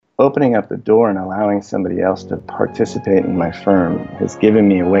opening up the door and allowing somebody else to participate in my firm has given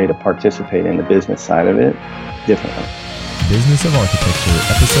me a way to participate in the business side of it differently. Business of Architecture,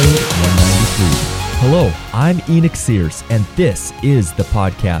 episode 193. Hello, I'm Enoch Sears, and this is the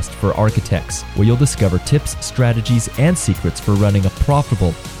podcast for architects, where you'll discover tips, strategies, and secrets for running a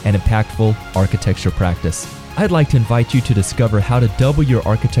profitable and impactful architecture practice. I'd like to invite you to discover how to double your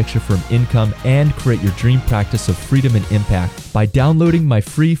architecture firm income and create your dream practice of freedom and impact by downloading my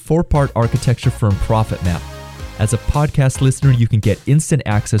free 4-part architecture firm profit map. As a podcast listener, you can get instant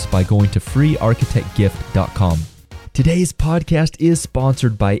access by going to freearchitectgift.com. Today's podcast is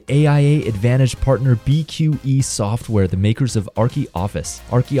sponsored by AIA Advantage partner BQE Software, the makers of ArchiOffice.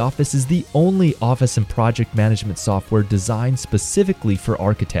 ArchiOffice is the only office and project management software designed specifically for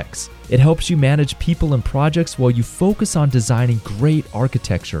architects. It helps you manage people and projects while you focus on designing great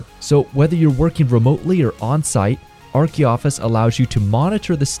architecture. So whether you're working remotely or on-site, ArchiOffice allows you to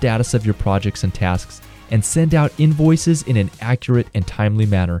monitor the status of your projects and tasks and send out invoices in an accurate and timely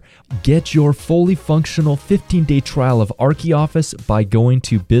manner. Get your fully functional 15-day trial of ArchiOffice by going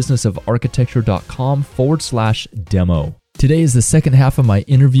to businessofarchitecture.com/demo. Today is the second half of my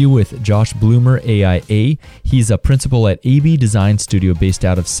interview with Josh Blumer, AIA. He's a principal at AB Design Studio based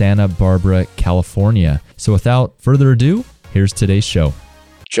out of Santa Barbara, California. So without further ado, here's today's show.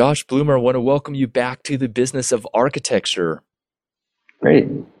 Josh Blumer, I want to welcome you back to the Business of Architecture. Great.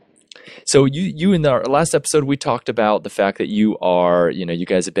 So you in our last episode, we talked about the fact that you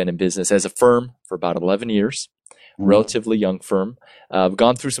guys have been in business as a firm for about 11 years, relatively young firm,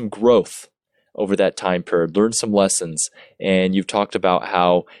 gone through some growth over that time period, learned some lessons, and you've talked about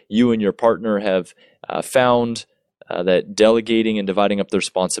how you and your partner have found that delegating and dividing up the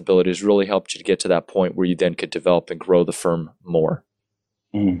responsibilities really helped you to get to that point where you then could develop and grow the firm more.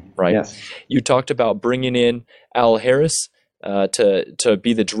 Right? Yes. You talked about bringing in Al Harris to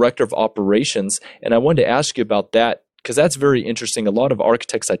be the director of operations. And I wanted to ask you about that because that's very interesting. A lot of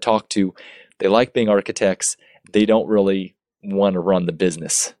architects I talk to, they like being architects. They don't really want to run the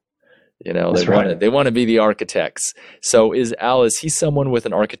business. They want to be the architects. So is he someone with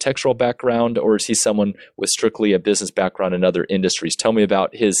an architectural background, or is he someone with strictly a business background in other industries? Tell me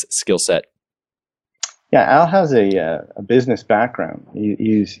about his skill set. Yeah, Al has a business background.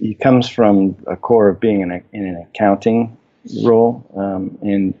 He comes from a core of being in an accounting role,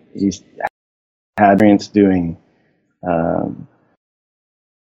 and he's had experience doing.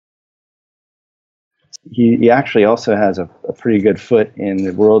 He actually also has a pretty good foot in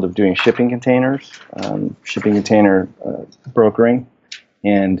the world of doing shipping containers, shipping container brokering,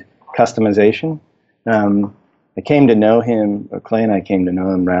 and customization. I came to know him, Clay and I came to know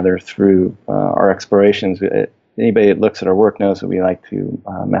him rather through our explorations. Anybody that looks at our work knows that we like to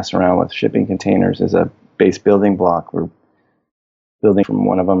mess around with shipping containers as a base building block. We're building from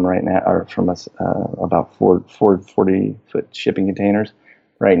one of them right now, or from us, about 40-foot shipping containers.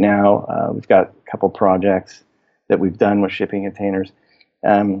 Right now, we've got a couple projects that we've done with shipping containers.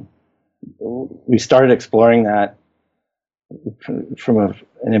 We started exploring that from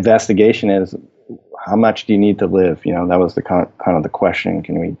an investigation as how much do you need to live? That was the kind of the question.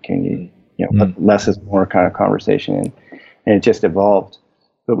 Can you less is more kind of conversation, and it just evolved.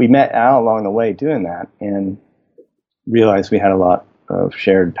 But we met Al along the way doing that, and realized we had a lot of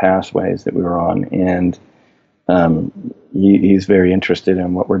shared pathways that we were on, and he's very interested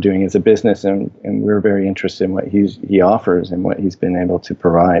in what we're doing as a business, and we're very interested in what he offers and what he's been able to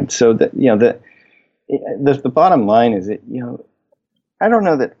provide. So that the bottom line is that I don't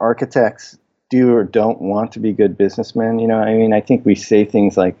know that architects do or don't want to be good businessmen. I think we say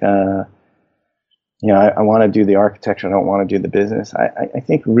things like I want to do the architecture, I don't want to do the business. I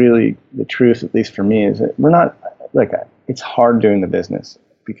think really the truth, at least for me, is that we're not it's hard doing the business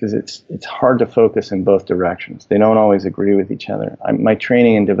because it's hard to focus in both directions. They don't always agree with each other. My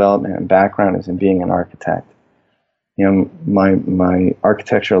training and development and background is in being an architect. My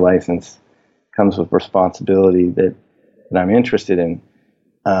architectural license comes with responsibility that I'm interested in.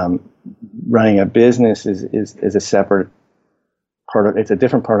 Running a business is a separate part of. It's a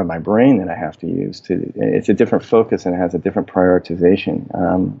different part of my brain that I have to use it's a different focus, and it has a different prioritization.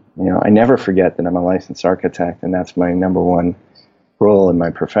 I never forget that I'm a licensed architect, and that's my number one role in my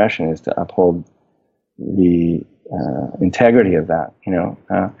profession, is to uphold the integrity of that.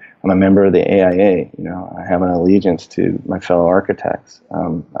 I'm a member of the AIA. I have an allegiance to my fellow architects.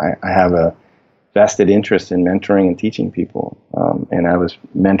 I have a vested interest in mentoring and teaching people, and I was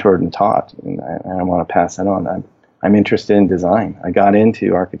mentored and taught, and I want to pass that on. I'm interested in design. I got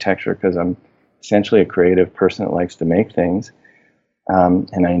into architecture because I'm essentially a creative person that likes to make things,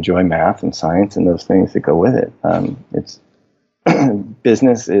 and I enjoy math and science and those things that go with it. It's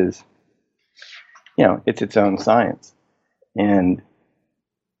business is, it's its own science. And,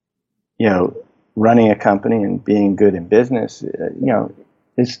 running a company and being good in business,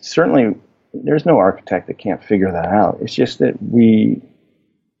 is certainly, there's no architect that can't figure that out. It's just that we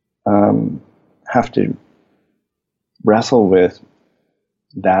have to wrestle with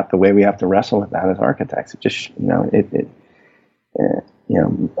that the way we have to wrestle with that as architects. It just, I don't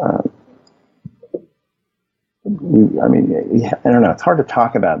know. It's hard to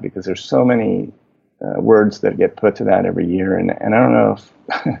talk about because there's so many words that get put to that every year, and I don't know if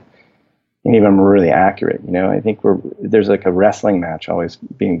any of them are really accurate. I think there's like a wrestling match always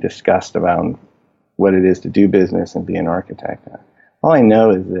being discussed about what it is to do business and be an architect. All I know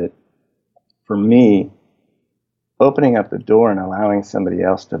is that for me, opening up the door and allowing somebody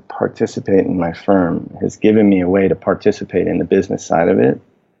else to participate in my firm has given me a way to participate in the business side of it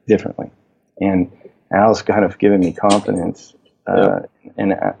differently. And Al's kind of given me confidence. So,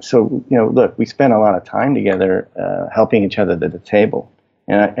 look, we spent a lot of time together helping each other at the table.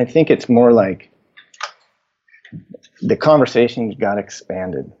 And I think it's more like the conversation got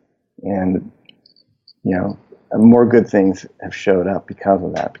expanded, and, more good things have showed up because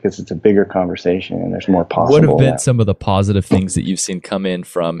of that, because it's a bigger conversation and there's more possible. What have been some of the positive things that you've seen come in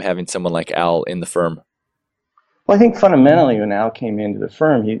from having someone like Al in the firm? Well, I think fundamentally when Al came into the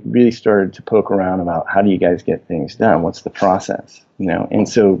firm, he really started to poke around about how do you guys get things done? What's the process? And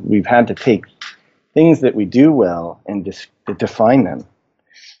so we've had to take things that we do well and define them.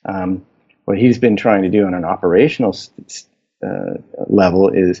 What he's been trying to do on an operational level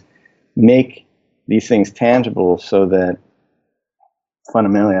is make these things tangible so that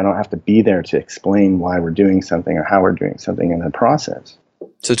fundamentally I don't have to be there to explain why we're doing something or how we're doing something in the process.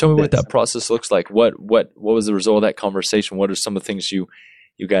 So tell me what that process looks like. What was the result of that conversation? What are some of the things you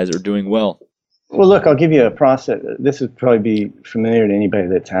guys are doing well? Well, look, I'll give you a process. This would probably be familiar to anybody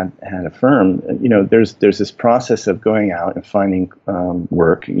that's had a firm. There's this process of going out and finding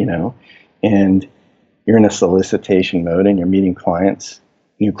work, and you're in a solicitation mode and you're meeting clients,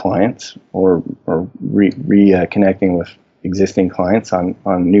 new clients, or reconnecting with existing clients on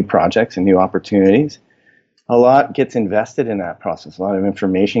new projects and new opportunities. A lot gets invested in that process. A lot of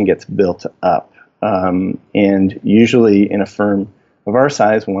information gets built up. And usually in a firm of our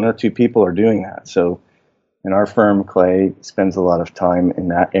size, one or two people are doing that. So in our firm, Clay spends a lot of time in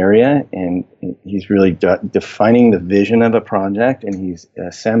that area, and he's really defining the vision of a project, and he's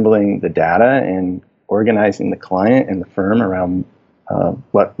assembling the data and organizing the client and the firm around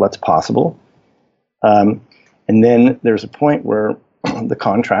what's possible. And then there's a point where the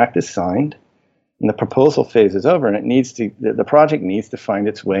contract is signed and the proposal phase is over, and the project needs to find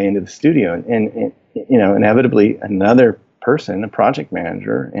its way into the studio. And inevitably another person, a project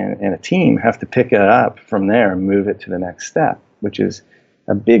manager and a team, have to pick it up from there and move it to the next step, which is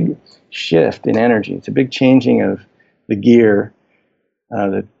a big shift in energy. It's a big changing of the gear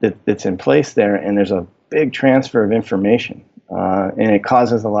that's in place there, and there's a big transfer of information. And it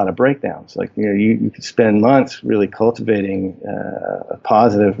causes a lot of breakdowns. Like, you could spend months really cultivating a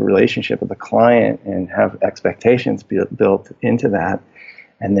positive relationship with the client and have expectations built into that.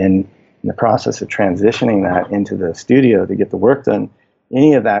 And then in the process of transitioning that into the studio to get the work done,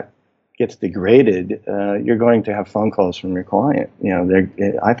 any of that gets degraded, you're going to have phone calls from your client.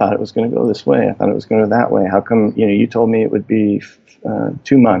 I thought it was going to go this way. I thought it was going to go that way. How come, you told me it would be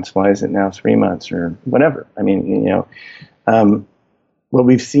 2 months. Why is it now 3 months or whatever? I mean, what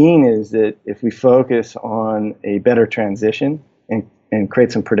we've seen is that if we focus on a better transition and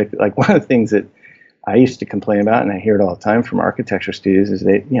create some like one of the things that I used to complain about, and I hear it all the time from architecture studios, is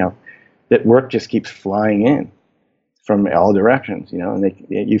that work just keeps flying in from all directions, and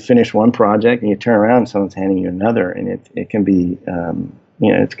you finish one project and you turn around and someone's handing you another, and it can be,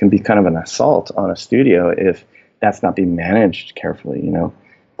 it can be kind of an assault on a studio if that's not being managed carefully.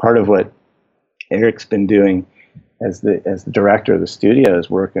 Part of what Eric's been doing as the director of the studio is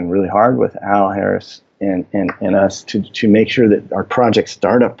working really hard with Al Harris and us to make sure that our project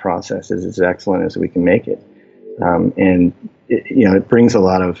startup process is as excellent as we can make it. And it brings a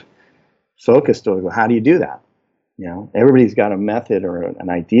lot of focus to how do you do that? Everybody's got a method or an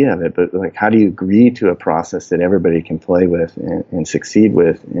idea of it, but like, how do you agree to a process that everybody can play with and succeed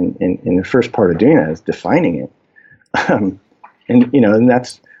with? And the first part of doing that is defining it. And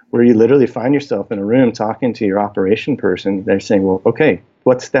that's where you literally find yourself in a room talking to your operation person. They're saying, well, okay,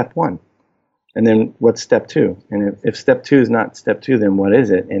 what's step one? And then what's step two? And if step two is not step two, then what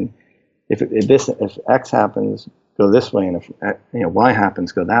is it? And if X happens, go this way, and if Y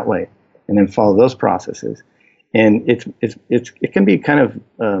happens, go that way, and then follow those processes. And it can be kind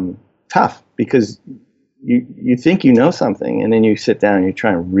of tough because you think you know something, and then you sit down and you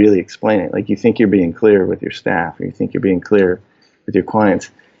try and really explain it. Like you think you're being clear with your staff, or you think you're being clear with your clients,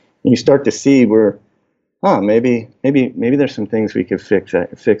 and you start to see where, maybe there's some things we could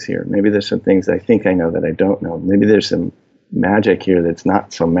fix here. Maybe there's some things I think I know that I don't know. Maybe there's some magic here that's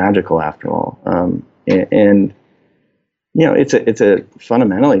not so magical after all. And it's a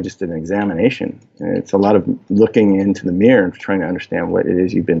fundamentally just an examination. It's a lot of looking into the mirror and trying to understand what it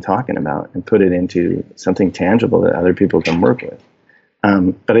is you've been talking about and put it into something tangible that other people can work with.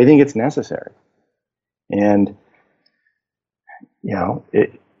 But I think it's necessary. And,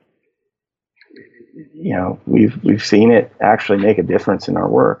 we've seen it actually make a difference in our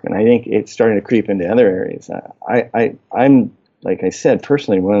work. And I think it's starting to creep into other areas. I'm like I said,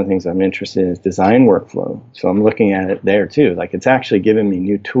 personally, one of the things I'm interested in is design workflow. So I'm looking at it there too. Like it's actually giving me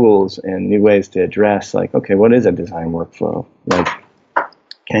new tools and new ways to address, like, okay, what is a design workflow? Like,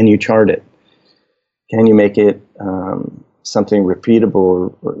 can you chart it? Can you make it something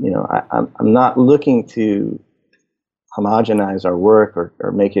repeatable? I'm not looking to homogenize our work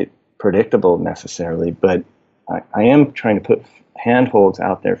or make it predictable necessarily, but I am trying to put handholds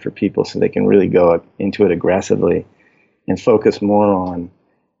out there for people so they can really go into it aggressively and focus more on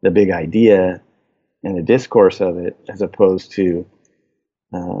the big idea and the discourse of it, as opposed to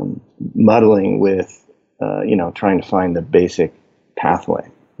muddling with, trying to find the basic pathway.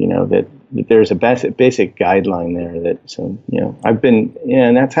 That there's a basic guideline there I've been,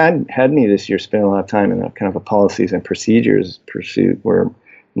 and that's had me this year spend a lot of time in a kind of a policies and procedures pursuit, where I'm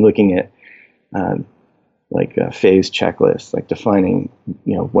looking at like a phase checklist, like defining,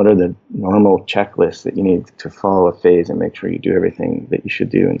 what are the normal checklists that you need to follow a phase and make sure you do everything that you should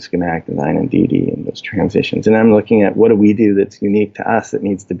do in schematic design and DD and those transitions. And I'm looking at what do we do that's unique to us that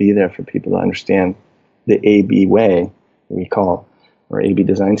needs to be there for people to understand the AB way, we call, or AB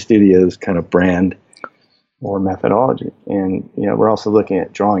Design Studios kind of brand or methodology. And, we're also looking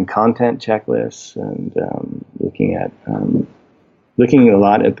at drawing content checklists and looking a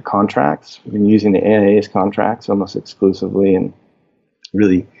lot at the contracts. We've been using the AIA's contracts almost exclusively and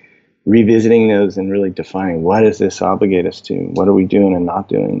really revisiting those and really defining what does this obligate us to? What are we doing and not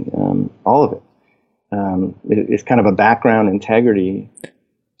doing? All of it. It's kind of a background integrity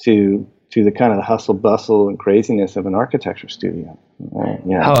to the kind of the hustle bustle and craziness of an architecture studio.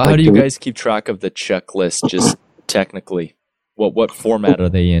 How do you guys keep track of the checklist just technically? What format are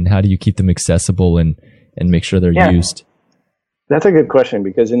they in? How do you keep them accessible and make sure they're used? That's a good question,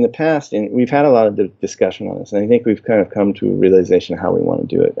 because in the past, and we've had a lot of discussion on this, and I think we've kind of come to a realization of how we want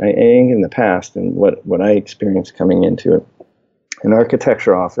to do it. I think in the past, and what I experienced coming into it, an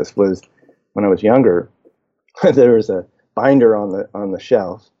architecture office was, when I was younger, there was a binder on the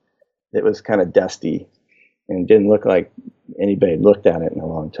shelf that was kind of dusty and didn't look like anybody had looked at it in a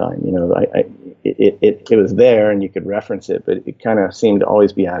long time. It was there and you could reference it, but it kind of seemed to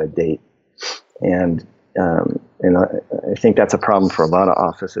always be out of date. And I think that's a problem for a lot of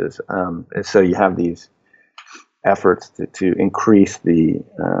offices. And so you have these efforts to increase the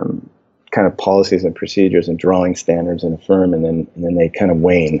kind of policies and procedures and drawing standards in a firm, and then they kind of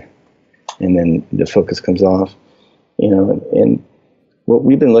wane, and then the focus comes off. And what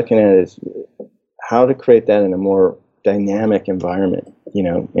we've been looking at is how to create that in a more dynamic environment.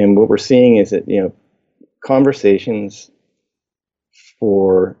 And what we're seeing is that conversations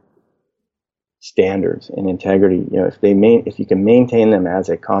for standards and integrity, if you can maintain them as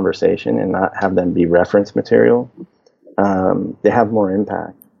a conversation and not have them be reference material, they have more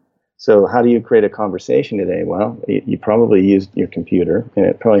impact. So how do you create a conversation today? Well, you probably used your computer, and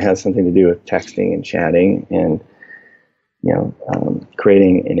it probably has something to do with texting and chatting and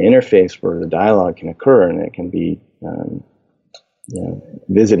creating an interface where the dialogue can occur and it can be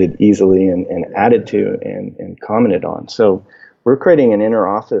visited easily and added to and commented on. So we're creating an inner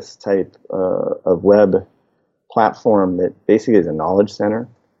office type of web platform that basically is a knowledge center,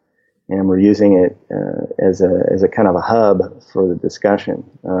 and we're using it as a kind of a hub for the discussion.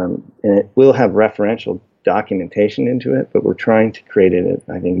 And it will have referential documentation into it, but we're trying to create it,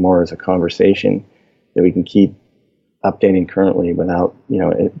 I think, more as a conversation that we can keep updating currently without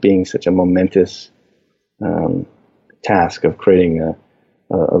it being such a momentous task of creating a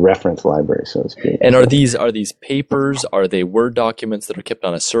reference library, so to speak. And are these papers? Are they Word documents that are kept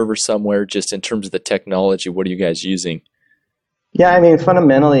on a server somewhere? Just in terms of the technology, what are you guys using? Yeah, I mean,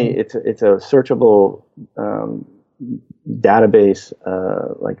 fundamentally, it's a searchable database,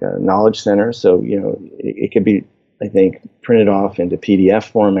 like a knowledge center. So it could be, I think, printed off into PDF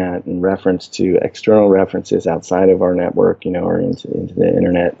format and reference to external references outside of our network, or into the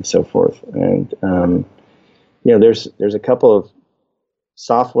internet and so forth. And there's a couple of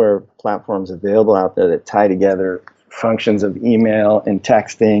software platforms available out there that tie together functions of email and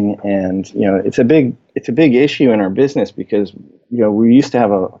texting, and it's a big issue in our business because we used to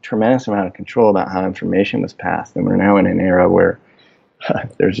have a tremendous amount of control about how information was passed, and we're now in an era where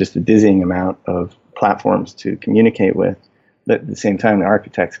there's just a dizzying amount of platforms to communicate with. But at the same time, the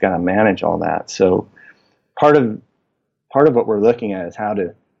architect's got to manage all that. So part of what we're looking at is how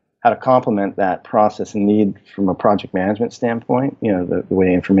to complement that process and need from a project management standpoint, the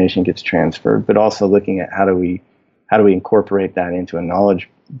way information gets transferred, but also looking at how do we incorporate that into a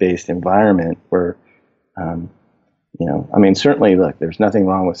knowledge-based environment where, certainly, look, there's nothing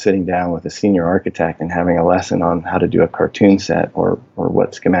wrong with sitting down with a senior architect and having a lesson on how to do a cartoon set or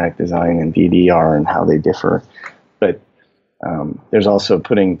what schematic design and DD are and how they differ. But there's also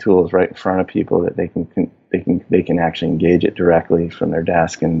putting tools right in front of people that they can actually engage it directly from their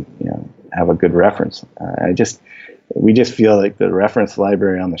desk and have a good reference. We just feel like the reference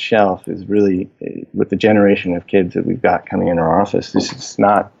library on the shelf is really, with the generation of kids that we've got coming into our office, it's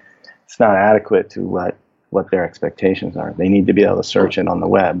not adequate to what their expectations are. They need to be able to search it on the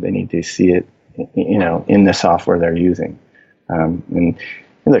web. They need to see it, in the software they're using. And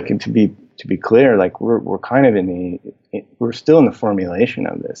look, to be clear, like we're kind of we're still in the formulation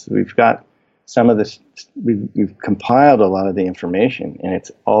of this. We've got some of this. We've compiled a lot of the information, and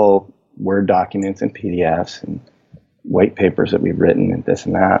it's all Word documents and PDFs and white papers that we've written and this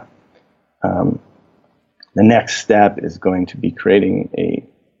and that. The next step is going to be creating a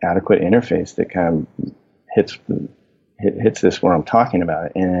adequate interface that kind of hits this where I'm talking about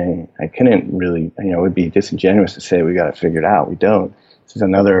it. And I couldn't really, it would be disingenuous to say we got it figured out. We don't. This is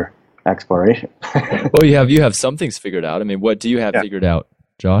another exploration. Well, you have some things figured out. I mean, what do you have figured out,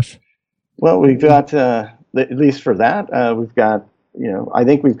 Josh? Well, we've got, at least for that, we've got, I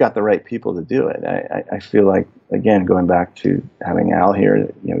think we've got the right people to do it. I feel like, again, going back to having Al here,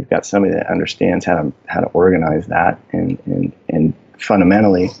 we've got somebody that understands how to organize that, and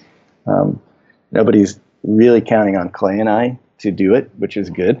fundamentally, nobody's really counting on Clay and I to do it, which is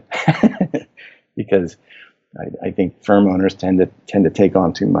good, because I think firm owners tend to take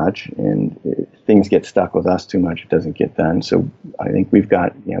on too much, and things get stuck with us too much. It doesn't get done. So I think we've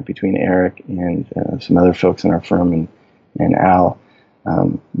got, between Eric and some other folks in our firm and Al,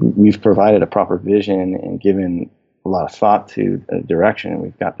 we've provided a proper vision and given a lot of thought to a direction, and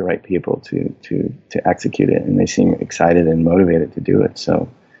we've got the right people to execute it, and they seem excited and motivated to do it. So,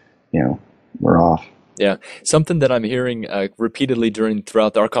 we're off. Yeah. Something that I'm hearing repeatedly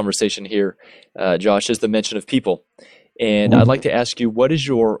throughout our conversation here, Josh, is the mention of people. And I'd like to ask you, what is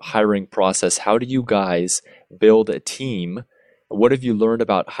your hiring process? How do you guys build a team? What have you learned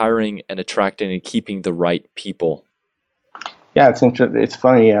about hiring and attracting and keeping the right people? Yeah, it's interesting. It's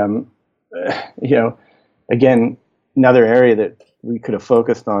funny. Again, another area that we could have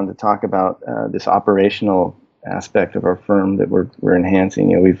focused on to talk about this operational aspect of our firm that we're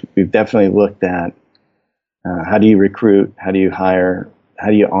enhancing. We've definitely looked at how do you recruit, how do you hire, how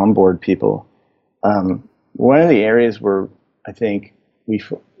do you onboard people. One of the areas where I think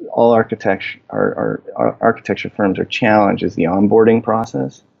all architecture firms are challenged is the onboarding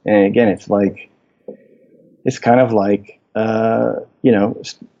process. And again, it's kind of like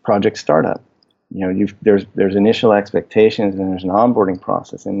project startup. There's initial expectations, and there's an onboarding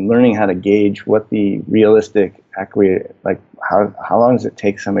process, and learning how to gauge what the realistic equity, like how long does it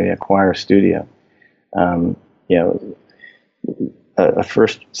take somebody to acquire a studio. A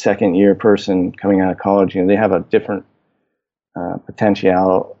first, second year person coming out of college, they have a different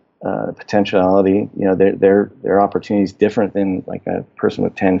potentiality. Their opportunity is different than like a person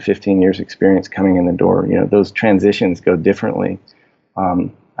with 10, 15 years experience coming in the door. Those transitions go differently.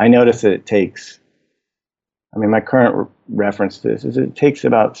 I notice that it takes, my current reference to this is it takes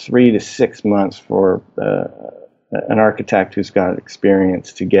about 3 to 6 months for an architect who's got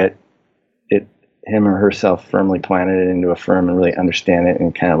experience to get him or herself firmly planted into a firm and really understand it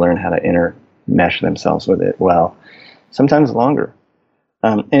and kind of learn how to intermesh themselves with it well. Sometimes longer.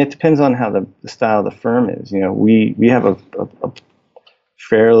 And it depends on how the style of the firm is. We have a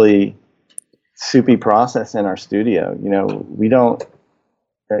fairly soupy process in our studio. We don't,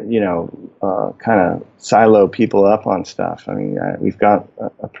 kind of silo people up on stuff. We've got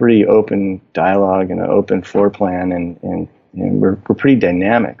a pretty open dialogue and an open floor plan, and we're pretty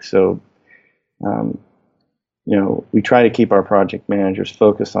dynamic. So, we try to keep our project managers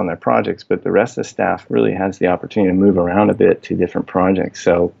focused on their projects, but the rest of the staff really has the opportunity to move around a bit to different projects.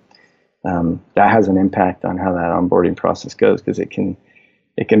 So that has an impact on how that onboarding process goes, because it can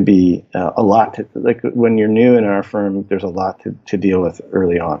be a lot to, like when you're new in our firm, there's a lot to deal with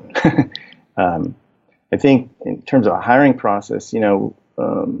early on. I think in terms of a hiring process,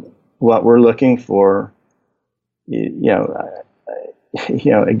 what we're looking for,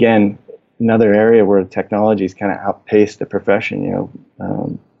 again, another area where technology's kind of outpaced the profession.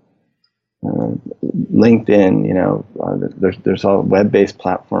 LinkedIn. There's all web-based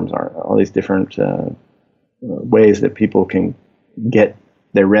platforms, all these different ways that people can get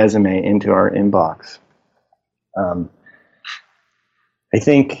their resume into our inbox. I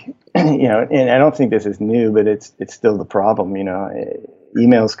think, and I don't think this is new, but it's still the problem.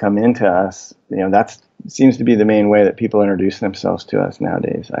 Emails come into us. That seems to be the main way that people introduce themselves to us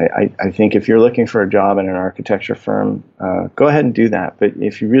nowadays. I think if you're looking for a job in an architecture firm, go ahead and do that. But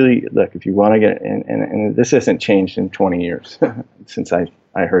if you really if you want to get, and this hasn't changed in 20 years since I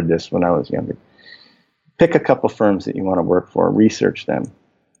heard this when I was younger. Pick a couple firms that you want to work for, research them,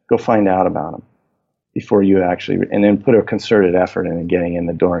 go find out about them before you and then put a concerted effort in getting in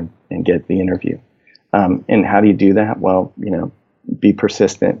the door and get the interview. And how do you do that? Well, be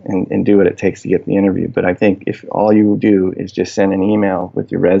persistent and do what it takes to get the interview. But I think if all you do is just send an email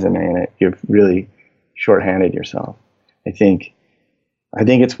with your resume in it, you've really shorthanded yourself. I think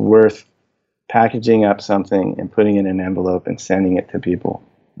it's worth packaging up something and putting it in an envelope and sending it to people.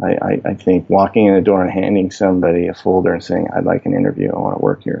 I think walking in the door and handing somebody a folder and saying, I'd like an interview, I want to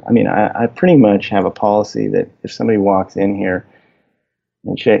work here. I mean, I pretty much have a policy that if somebody walks in here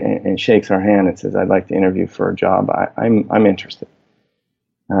and shakes our hand and says, I'd like to interview for a job, I'm interested.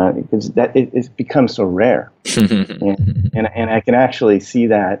 Because it's become so rare. and I can actually see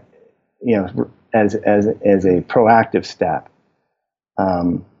that, as a proactive step.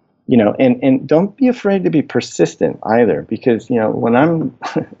 And don't be afraid to be persistent either, because, when I'm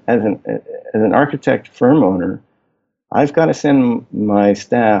as an architect firm owner, I've got to send my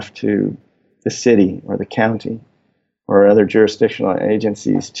staff to the city or the county or other jurisdictional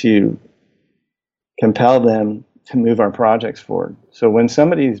agencies to compel them to move our projects forward. So when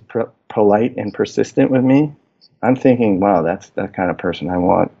somebody's polite and persistent with me, I'm thinking, wow, that's that kind of person I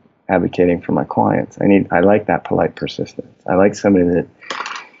want advocating for my clients. I like that polite persistence. I like somebody that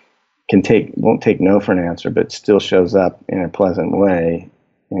won't take no for an answer, but still shows up in a pleasant way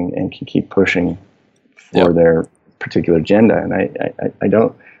and can keep pushing for their particular agenda. And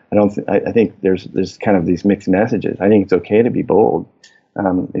I think there's kind of these mixed messages. I think it's okay to be bold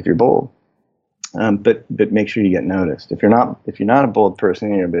if you're bold, but make sure you get noticed. If you're not a bold person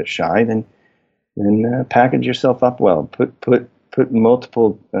and you're a bit shy, then package yourself up well. Put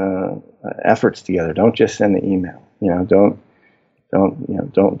multiple efforts together. Don't just send the email.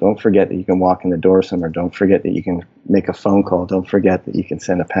 Don't forget that you can walk in the door somewhere. Don't forget that you can make a phone call. Don't forget that you can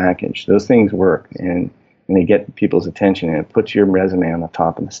send a package. Those things work, and they get people's attention, and it puts your resume on the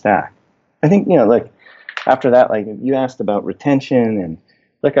top of the stack. I think, after that, you asked about retention, and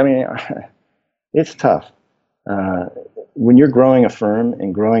it's tough. When you're growing a firm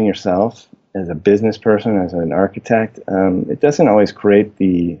and growing yourself as a business person, as an architect, it doesn't always create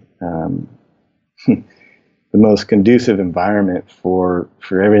the the most conducive environment for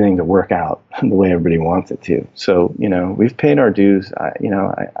everything to work out the way everybody wants it to. So, we've paid our dues.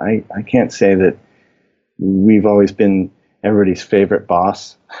 I can't say that we've always been everybody's favorite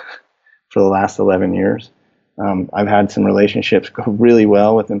boss for the last 11 years. I've had some relationships go really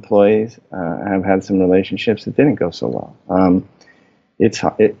well with employees. I've had some relationships that didn't go so well.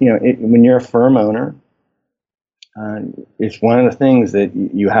 When you're a firm owner, it's one of the things that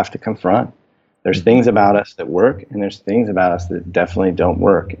you have to confront. There's things about us that work, and there's things about us that definitely don't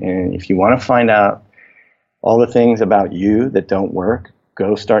work. And if you want to find out all the things about you that don't work,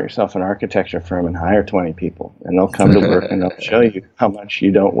 go start yourself an architecture firm and hire 20 people, and they'll come to work and they'll show you how much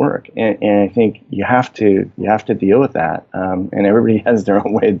you don't work. And I think you have to deal with that. And everybody has their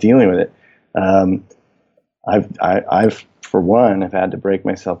own way of dealing with it. I've for one, I've had to break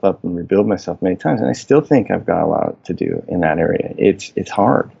myself up and rebuild myself many times, and I still think I've got a lot to do in that area. It's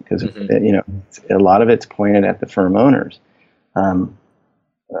hard because a lot of it's pointed at the firm owners.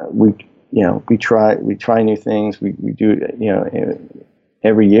 We try new things. We do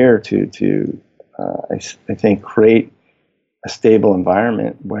every year to I think create a stable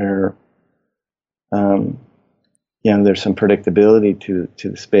environment where there's some predictability to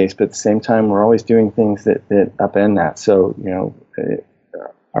the space, but at the same time, we're always doing things that upend that. So,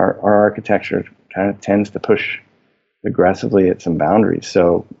 our architecture kind of tends to push aggressively at some boundaries.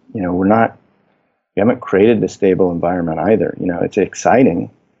 So, we haven't created a stable environment either. It's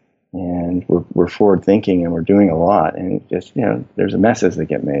exciting, and we're forward thinking, and we're doing a lot, and just, there's messes that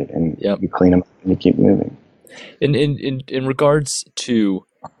get made, and you clean them up and you keep moving. In regards to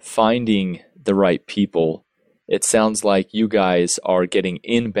finding the right people, it sounds like you guys are getting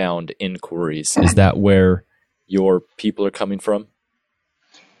inbound inquiries. Is that where your people are coming from?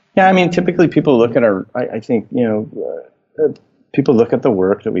 Yeah, I mean, typically people look at I think, people look at the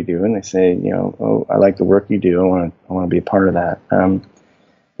work that we do and they say, oh, I like the work you do. I want to be a part of that. I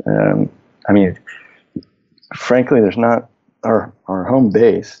mean, frankly, there's not, our home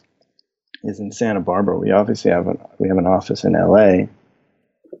base is in Santa Barbara. We obviously have an office in LA,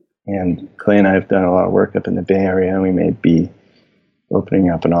 and Clay and I have done a lot of work up in the Bay Area, and we may be opening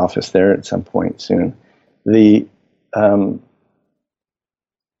up an office there at some point soon.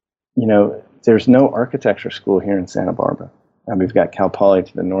 There's no architecture school here in Santa Barbara. And we've got Cal Poly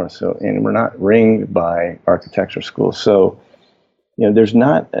to the north, and we're not ringed by architecture schools. So, there's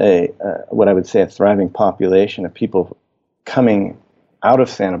not what I would say a thriving population of people coming out of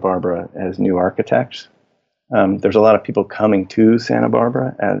Santa Barbara as new architects. There's a lot of people coming to Santa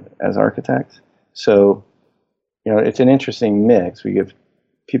Barbara as architects. So, it's an interesting mix. We get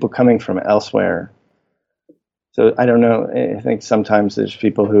people coming from elsewhere. So I don't know. I think sometimes there's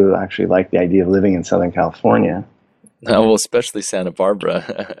people who actually like the idea of living in Southern California. Oh, well, especially Santa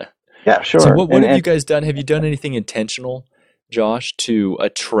Barbara. Yeah, sure. So what have you guys done? Have you done anything intentional, Josh, to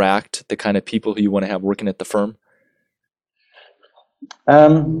attract the kind of people who you want to have working at the firm?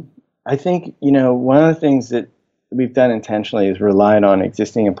 I think, one of the things that we've done intentionally is relied on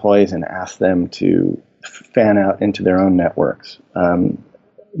existing employees and asked them to fan out into their own networks.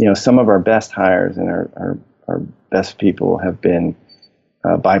 Some of our best hires and our best people have been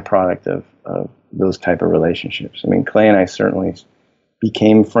a byproduct of those type of relationships. I mean, Clay and I certainly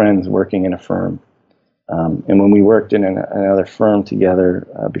became friends working in a firm. And when we worked in another firm together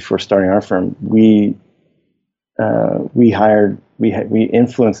before starting our firm, we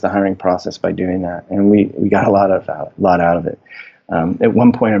influenced the hiring process by doing that, and we got a lot out of it. At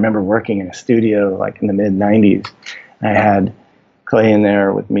one point, I remember working in a studio like in the mid '90s. I had Clay in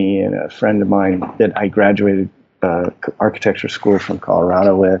there with me and a friend of mine that I graduated architecture school from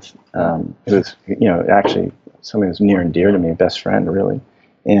Colorado with. It was, actually somebody who was near and dear to me, a best friend, really.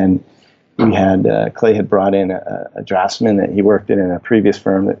 And we had, Clay had brought in a draftsman that he worked in a previous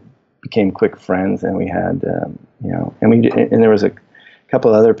firm that became quick friends. And we had, and there was a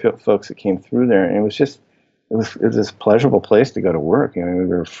couple other folks that came through there. And it was this pleasurable place to go to work. We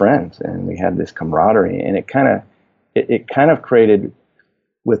were friends and we had this camaraderie, and it kind of created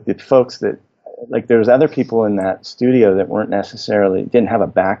with the folks that, like, there's other people in that studio that didn't have a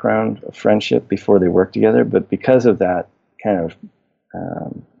background of friendship before they worked together, but because of that kind of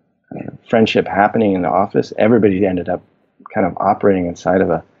friendship happening in the office, everybody ended up kind of operating inside of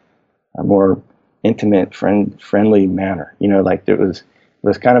a more intimate, friendly manner. Like it was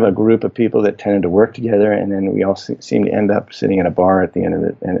kind of a group of people that tended to work together, and then we all seemed to end up sitting at a bar at the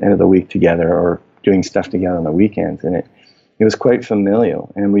end of the week together, or doing stuff together on the weekends, and it was quite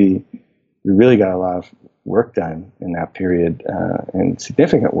familial, and we really got a lot of work done in that period, and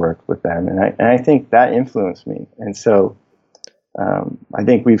significant work with them, and I think that influenced me, and so I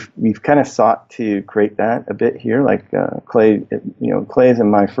think we've kind of sought to create that a bit here. Like Clay, Clay's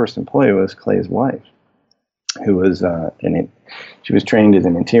and my first employee was Clay's wife, who was she was trained as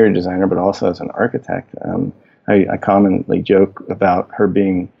an interior designer, but also as an architect. I commonly joke about her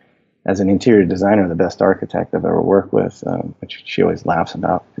being, as an interior designer, the best architect I've ever worked with, which she always laughs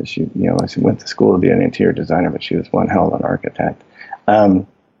about, because she went to school to be an interior designer, but she was one hell of an architect. That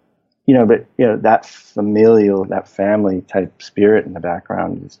familial, that family type spirit in the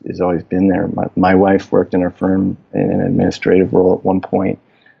background has always been there. My wife worked in our firm in an administrative role at one point.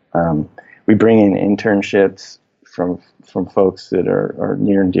 We bring in internships from folks that are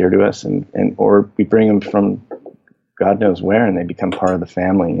near and dear to us, or we bring them from God knows where, and they become part of the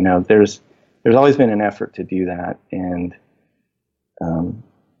family. There's always been an effort to do that, and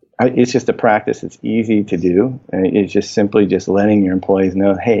it's just a practice. It's easy to do, and it's just simply just letting your employees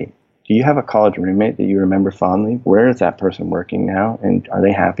know, hey, do you have a college roommate that you remember fondly? Where is that person working now, and are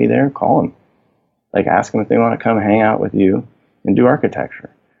they happy there? Call them. Like, ask them if they want to come hang out with you and do architecture.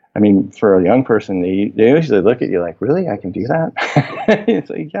 I mean, for a young person, they usually look at you like, really, I can do that?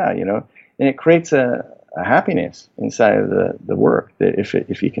 It's like, yeah, and it creates a happiness inside of the work that if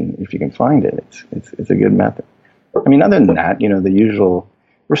you can find it, it's a good method. I mean, other than that, the usual,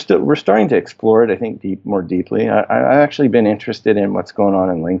 we're starting to explore it, I think, more deeply. I've actually been interested in what's going on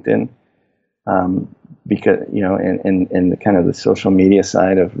in LinkedIn, because in the kind of the social media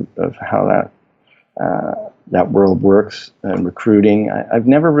side of how that world works, and recruiting. I've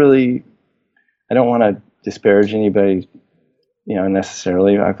never really, I don't want to disparage anybody,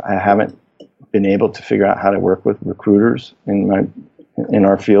 necessarily. I haven't been able to figure out how to work with recruiters in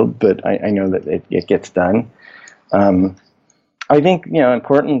our field, but I know that it gets done. I think,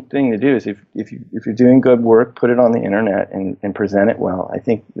 important thing to do is if you're doing good work, put it on the internet and present it well. I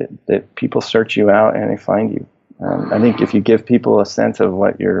think that people search you out and they find you. I think if you give people a sense of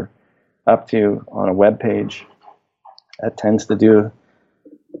what you're up to on a web page, that tends to do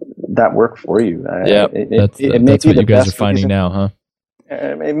that work for you. Yeah, that's what you guys are finding now, huh?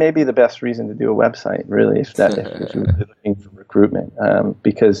 It may be the best reason to do a website, really, if you're really looking for recruitment,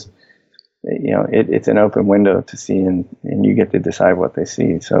 because it's an open window to see, and you get to decide what they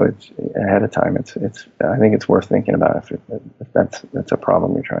see. So it's ahead of time. I think it's worth thinking about if that's a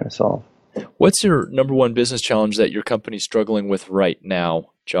problem you're trying to solve. What's your number one business challenge that your company's struggling with right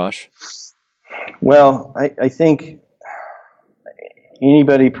now, Josh? Well, I think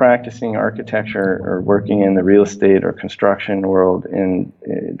anybody practicing architecture or working in the real estate or construction world in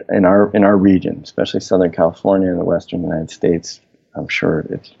our region, especially Southern California and the Western United States, I'm sure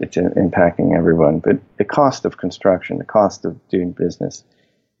it's impacting everyone. But the cost of construction, the cost of doing business,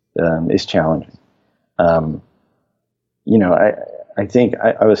 is challenging. I think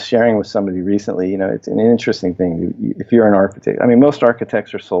I was sharing with somebody recently. It's an interesting thing. If you're an architect, most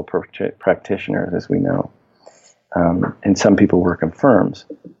architects are sole practitioners, as we know. And some people work in firms,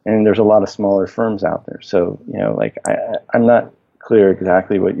 and there's a lot of smaller firms out there. So, I'm not clear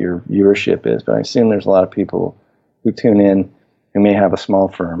exactly what your viewership is, but I assume there's a lot of people who tune in who may have a small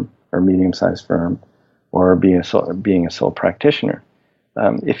firm or medium-sized firm, or being a sole practitioner.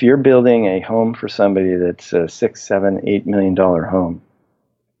 If you're building a home for somebody that's a $6, $7, $8 million home,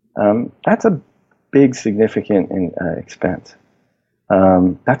 that's a big, significant expense.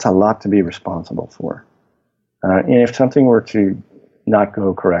 That's a lot to be responsible for. And if something were to not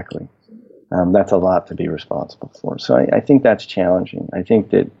go correctly, that's a lot to be responsible for. So I think that's challenging. I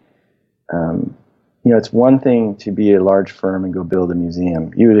think that, it's one thing to be a large firm and go build a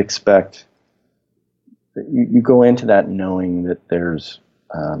museum. You would expect, you go into that knowing that there's,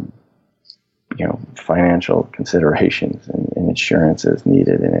 financial considerations and insurances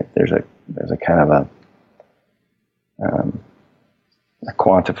needed in it. There's a kind of a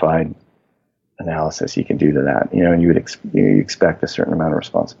quantified analysis you can do to that, and you expect a certain amount of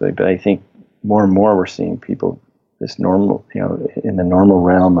responsibility. But I think more and more we're seeing people this normal, in the normal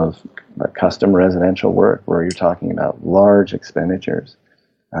realm of custom residential work, where you're talking about large expenditures.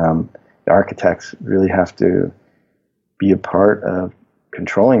 The architects really have to be a part of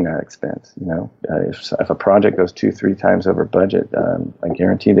controlling that expense. If a project goes 2-3 times over budget, I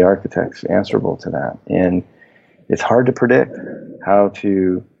guarantee the architect's answerable to that. And it's hard to predict how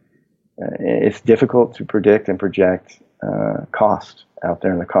to. It's difficult to predict and project cost out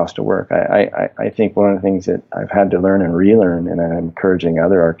there and the cost of work. I think one of the things that I've had to learn and relearn, and I'm encouraging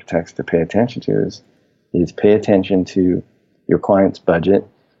other architects to pay attention to, is pay attention to your client's budget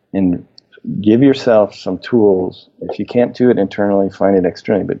and give yourself some tools. If you can't do it internally, find it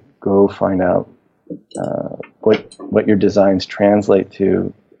externally, but go find out what your designs translate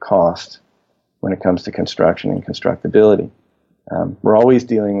to cost when it comes to construction and constructability. We're always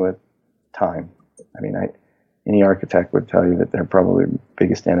dealing with time. Any architect would tell you that their probably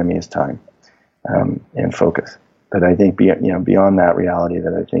biggest enemy is time and focus. But I think beyond that reality,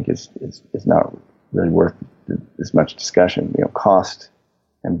 that I think is not really worth as much discussion. Cost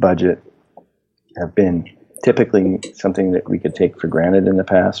and budget have been typically something that we could take for granted in the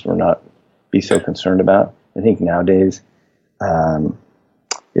past or not be so concerned about. I think nowadays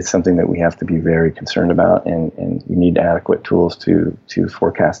it's something that we have to be very concerned about, and we need adequate tools to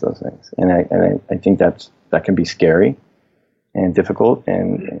forecast those things. And I think that can be scary and difficult,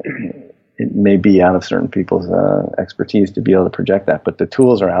 and it may be out of certain people's expertise to be able to project that. But the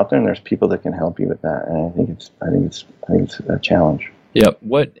tools are out there, and there's people that can help you with that. And I think it's a challenge. Yeah.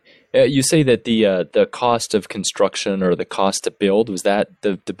 What you say that the cost of construction or the cost to build, was that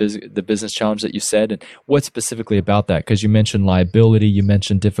the business challenge that you said? And what specifically about that? Because you mentioned liability, you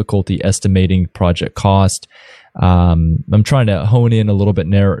mentioned difficulty estimating project cost. I'm trying to hone in a little bit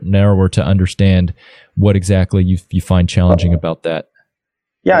narrower to understand what exactly you find challenging about that.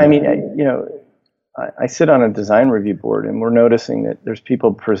 Yeah, I sit on a design review board, and we're noticing that there's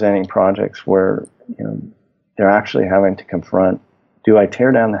people presenting projects where they're actually having to confront, do I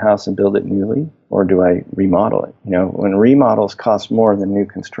tear down the house and build it newly, or do I remodel it? When remodels cost more than new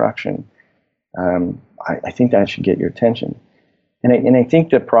construction, I think that should get your attention. And I think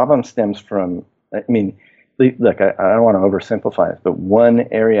the problem stems from, look, I don't want to oversimplify it, but one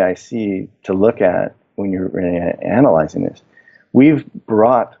area I see to look at when you're analyzing this, we've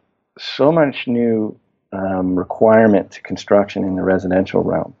brought so much new requirement to construction in the residential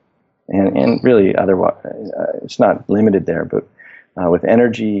realm, and really otherwise, it's not limited there, but with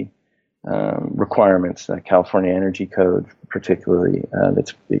energy requirements, California Energy Code particularly,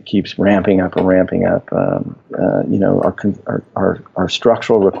 it keeps ramping up and ramping up. Our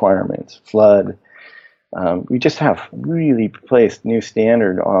structural requirements, flood. We just have really placed new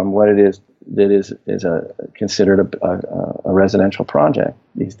standard on what it is that is considered a residential project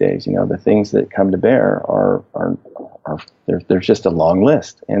these days. The things that come to bear are there's just a long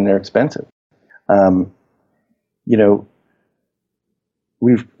list, and they're expensive.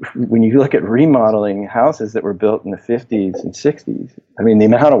 When you look at remodeling houses that were built in the 50s and 60s, I mean, the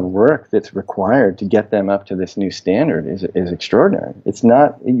amount of work that's required to get them up to this new standard is extraordinary. It's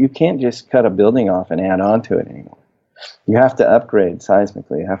not, you can't just cut a building off and add on to it anymore. You have to upgrade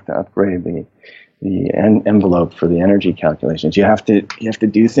seismically. You have to upgrade the envelope for the energy calculations. You have to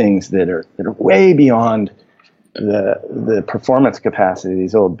do things that are way beyond the performance capacity of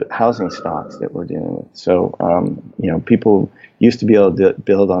these old housing stocks that we're dealing with. So, people used to be able to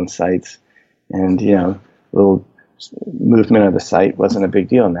build on sites, and little movement of the site wasn't a big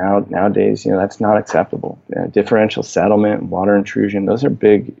deal. Nowadays, that's not acceptable. Differential settlement, water intrusion, those are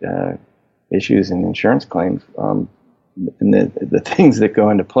big issues in insurance claims, and the things that go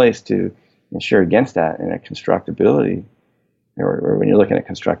into place to insure against that, and a constructability. Or when you're looking at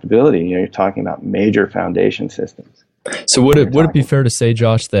constructability, you're talking about major foundation systems. So would it be fair to say,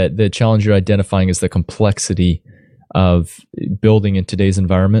 Josh, that the challenge you're identifying is the complexity of building in today's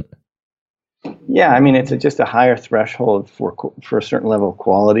environment? Yeah, I mean, it's just a higher threshold for a certain level of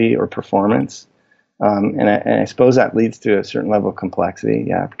quality or performance, and I suppose that leads to a certain level of complexity.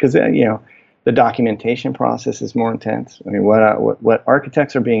 Yeah, because the documentation process is more intense. I mean, what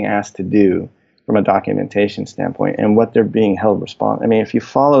architects are being asked to do from a documentation standpoint, and what they're being held responsible. I mean, if you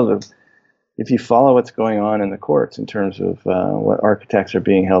follow what's going on in the courts in terms of what architects are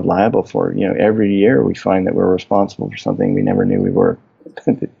being held liable for, every year we find that we're responsible for something we never knew we were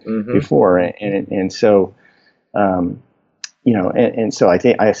before, and so so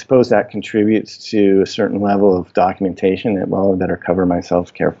I suppose that contributes to a certain level of documentation that, well, I better cover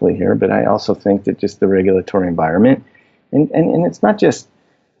myself carefully here. But I also think that just the regulatory environment, and it's not just.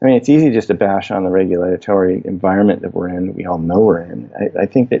 I mean, it's easy just to bash on the regulatory environment that we're in. We all know we're in. I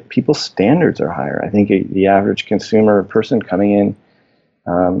think that people's standards are higher. I think the average consumer person coming in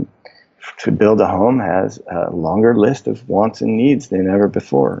to build a home has a longer list of wants and needs than ever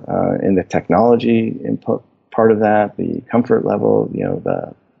before. And the technology input part of that, the comfort level,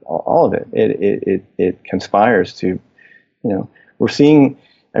 all of it, it conspires to, we're seeing.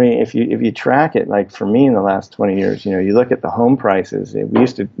 I mean, if you track it, like for me in the last 20 years, you look at the home prices. We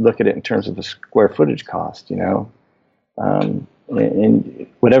used to look at it in terms of the square footage cost, and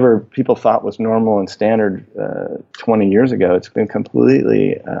whatever people thought was normal and standard 20 years ago, it's been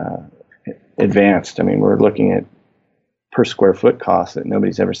completely advanced. I mean, we're looking at per square foot costs that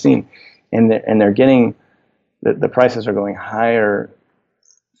nobody's ever seen, and they're getting the prices are going higher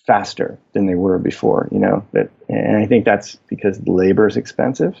faster than they were before, and I think that's because labor is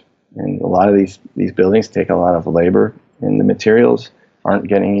expensive, and a lot of these buildings take a lot of labor, and the materials aren't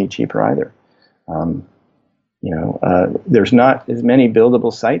getting any cheaper either. There's not as many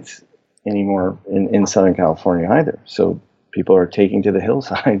buildable sites anymore in Southern California either. So people are taking to the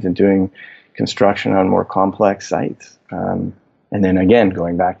hillsides and doing construction on more complex sites. And then again,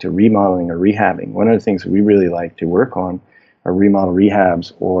 going back to remodeling or rehabbing, one of the things we really like to work on are remodel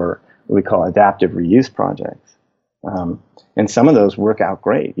rehabs, or what we call adaptive reuse projects. And some of those work out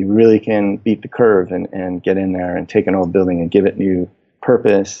great. You really can beat the curve and get in there and take an old building and give it new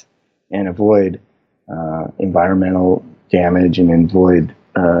purpose and avoid environmental damage and avoid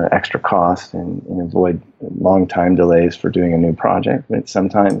extra costs and avoid long time delays for doing a new project. But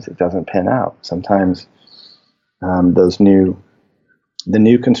sometimes it doesn't pan out. Sometimes the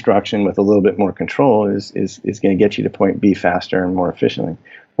new construction with a little bit more control is going to get you to point B faster and more efficiently.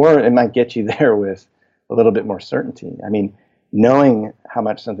 Or it might get you there with a little bit more certainty. I mean, knowing how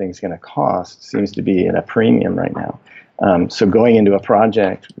much something's going to cost seems to be at a premium right now. So going into a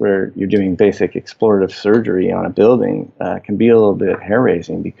project where you're doing basic explorative surgery on a building can be a little bit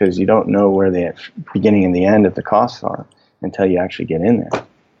hair-raising, because you don't know where the beginning and the end of the costs are until you actually get in there.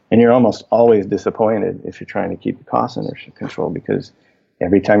 And you're almost always disappointed if you're trying to keep the costs under control, because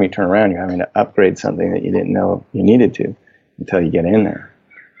every time you turn around, you're having to upgrade something that you didn't know you needed to until you get in there.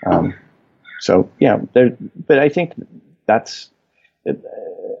 But I think that's.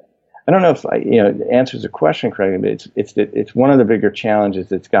 I don't know if it answers the question correctly, but it's one of the bigger challenges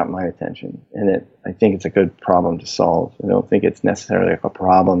that's got my attention, and I think it's a good problem to solve. I don't think it's necessarily a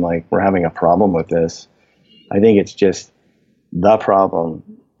problem like we're having a problem with this. I think it's just the problem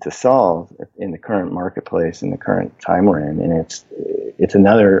to solve in the current marketplace, in the current time we're in, and it's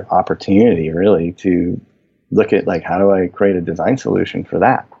another opportunity really to look at like, how do I create a design solution for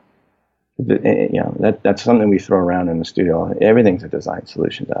that? That's something we throw around in the studio. Everything's a design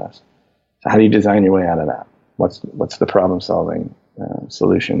solution to us. So how do you design your way out of that? What's the problem solving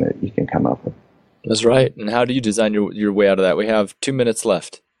solution that you can come up with? That's right. And how do you design your way out of that? We have 2 minutes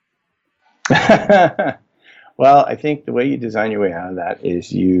left. Well, I think the way you design your way out of that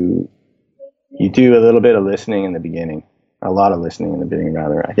is you do a little bit of listening in the beginning, a lot of listening in the beginning,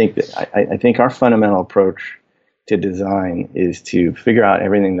 rather. I think our fundamental approach to design is to figure out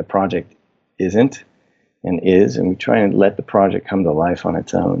everything the project isn't and is, and we try and let the project come to life on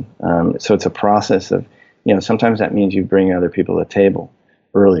its own. So it's a process of, sometimes that means you bring other people to the table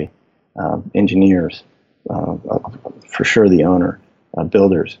early, engineers, for sure the owner,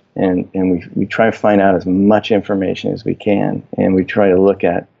 builders, and we try to find out as much information as we can, and we try to look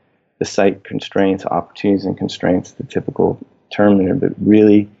at the site constraints, opportunities and constraints, the typical term there, but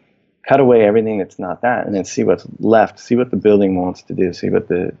really cut away everything that's not that, and then see what's left, see what the building wants to do, see what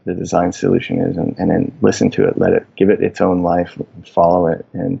the design solution is, and then listen to it, give it its own life, follow it,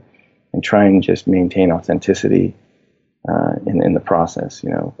 and try and just maintain authenticity in the process.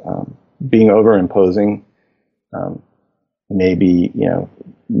 Being overimposing maybe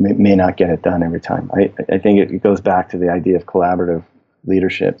may not get it done every time. I think it goes back to the idea of collaborative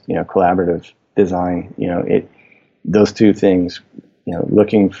leadership, collaborative design. Those two things.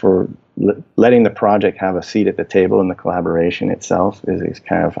 Looking for letting the project have a seat at the table in the collaboration itself is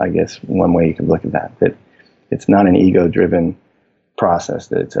kind of, I guess, one way you can look at that. That it's not an ego-driven process.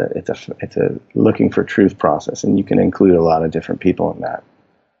 That it's a looking for truth process, and you can include a lot of different people in that.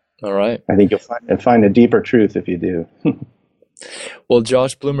 All right. I think you'll find a deeper truth if you do. Well,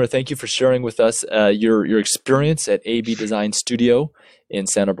 Josh Blumer, thank you for sharing with us your experience at AB Design Studio in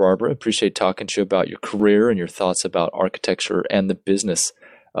Santa Barbara. Appreciate talking to you about your career and your thoughts about architecture and the business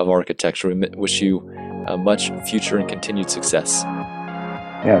of architecture. We wish you much future and continued success.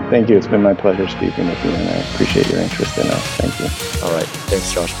 Yeah, thank you. It's been my pleasure speaking with you, and I appreciate your interest in us. Thank you. All right.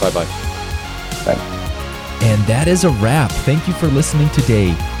 Thanks, Josh. Bye-bye. Bye. And that is a wrap. Thank you for listening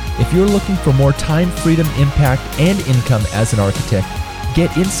today. If you're looking for more time, freedom, impact, and income as an architect,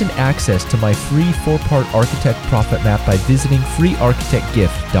 get instant access to my free 4-part architect profit map by visiting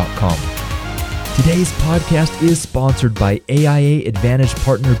freearchitectgift.com. Today's podcast is sponsored by AIA Advantage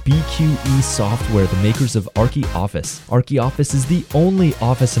partner BQE Software, the makers of ArchiOffice. ArchiOffice is the only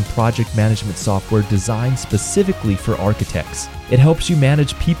office and project management software designed specifically for architects. It helps you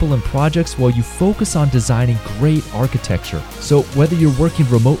manage people and projects while you focus on designing great architecture. So whether you're working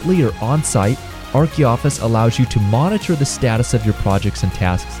remotely or on-site, ArchiOffice allows you to monitor the status of your projects and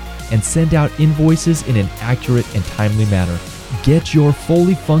tasks and send out invoices in an accurate and timely manner. Get your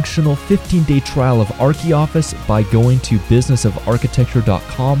fully functional 15-day trial of ArchiOffice by going to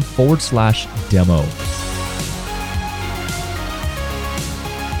businessofarchitecture.com/demo.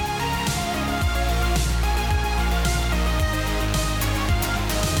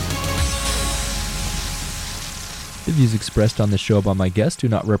 The views expressed on this show by my guests do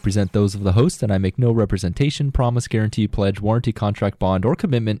not represent those of the host, and I make no representation, promise, guarantee, pledge, warranty, contract, bond, or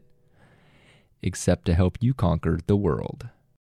commitment except to help you conquer the world.